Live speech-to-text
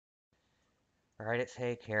Alright, it's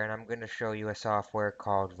Hank here, and I'm going to show you a software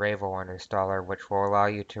called Revo Uninstaller, which will allow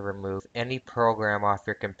you to remove any program off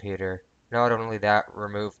your computer. Not only that,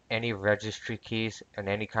 remove any registry keys and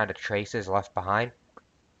any kind of traces left behind.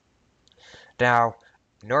 Now,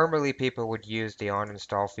 normally people would use the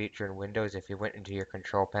uninstall feature in Windows if you went into your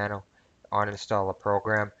control panel, uninstall a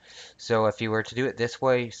program. So if you were to do it this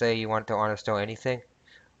way, say you want to uninstall anything,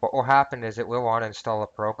 what will happen is it will uninstall a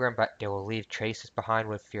program, but it will leave traces behind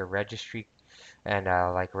with your registry and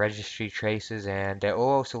like registry traces, and it will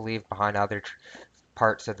also leave behind other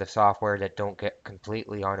parts of the software that don't get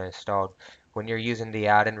completely uninstalled when you're using the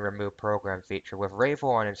add and remove program feature. With Revo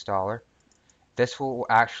Uninstaller, this will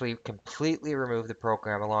actually completely remove the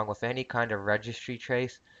program along with any kind of registry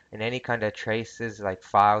trace and any kind of traces like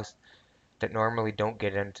files that normally don't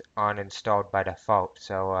get uninstalled by default.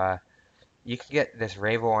 So you can get this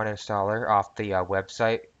Revo Uninstaller off the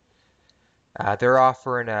website. They're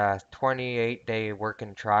offering a 28-day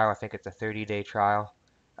working trial. I think it's a 30-day trial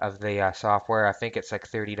of the software. I think it's like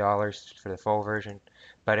 $30 for the full version.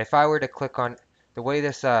 But if I were to click on the way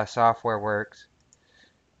this software works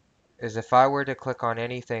is if I were to click on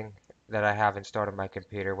anything that I have installed on my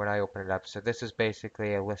computer when I open it up. So this is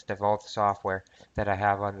basically a list of all the software that I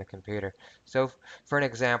have on the computer. So for an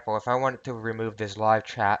example, if I wanted to remove this live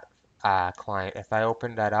chat client, if I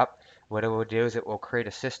open that up, what it will do is it will create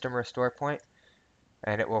a system restore point,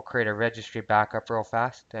 and it will create a registry backup real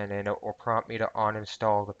fast, and then it will prompt me to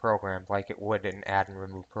uninstall the program like it would in add and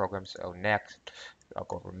remove programs. So next, I'll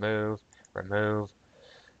go remove, remove,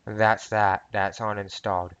 and that's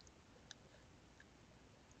uninstalled.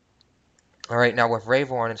 Alright, now with Revo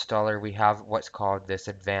Uninstaller, we have what's called this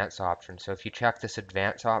advanced option. So if you check this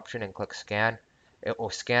advanced option and click scan, it will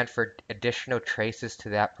scan for additional traces to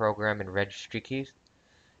that program and registry keys.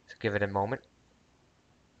 So give it a moment.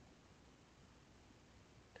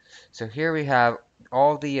 So here we have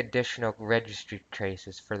all the additional registry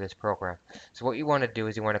traces for this program. So what you want to do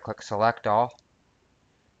is you want to click select all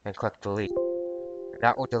and click delete.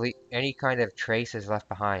 That will delete any kind of traces left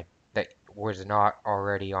behind that was not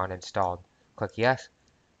already uninstalled. Click yes.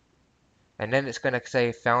 And then it's going to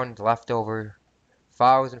say found leftover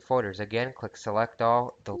files and folders. Again, click select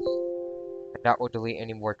all, delete. That will delete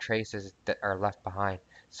any more traces that are left behind.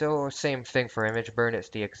 So same thing for image burn, it's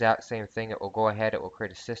the exact same thing. It will go ahead, it will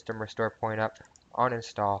create a system restore point up,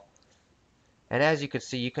 uninstall. And as you can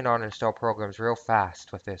see, you can uninstall programs real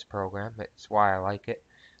fast with this program. It's why I like it.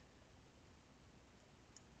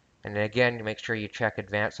 And then again, make sure you check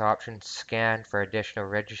advanced options, scan for additional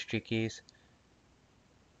registry keys.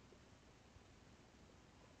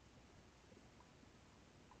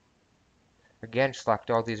 Again,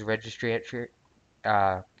 select all these registry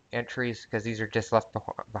entries because these are just left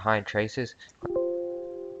behind traces.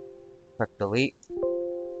 Click delete.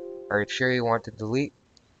 Are you sure you want to delete?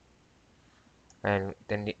 And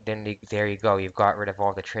then there you go. You've got rid of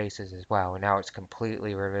all the traces as well. And now it's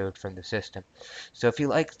completely removed from the system. So if you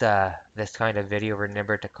liked this kind of video,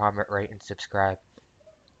 remember to comment, rate, and subscribe.